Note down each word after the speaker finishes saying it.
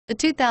The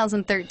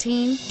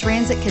 2013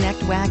 Transit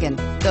Connect Wagon.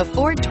 The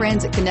Ford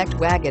Transit Connect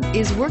Wagon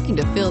is working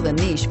to fill the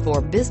niche for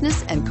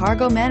business and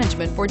cargo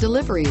management for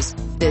deliveries.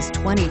 This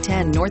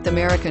 2010 North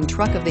American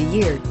Truck of the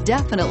Year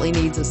definitely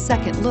needs a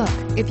second look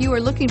if you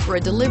are looking for a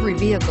delivery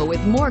vehicle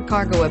with more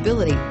cargo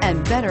ability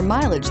and better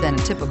mileage than a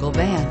typical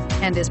van,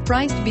 and is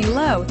priced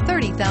below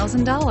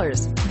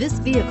 $30,000. This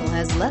vehicle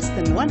has less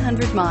than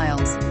 100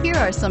 miles. Here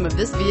are some of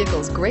this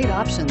vehicle's great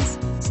options: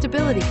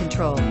 stability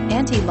control,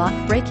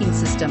 anti-lock braking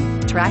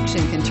system,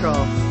 traction control,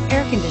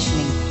 air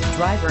conditioning,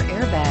 driver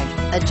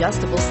airbag,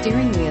 adjustable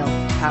steering wheel,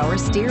 power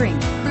steering,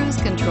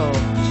 cruise control,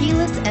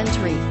 keyless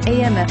entry,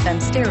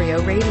 AM/FM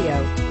stereo radio.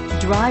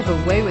 Drive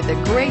away with a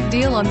great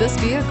deal on this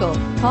vehicle.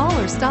 Call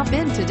or stop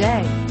in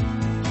today.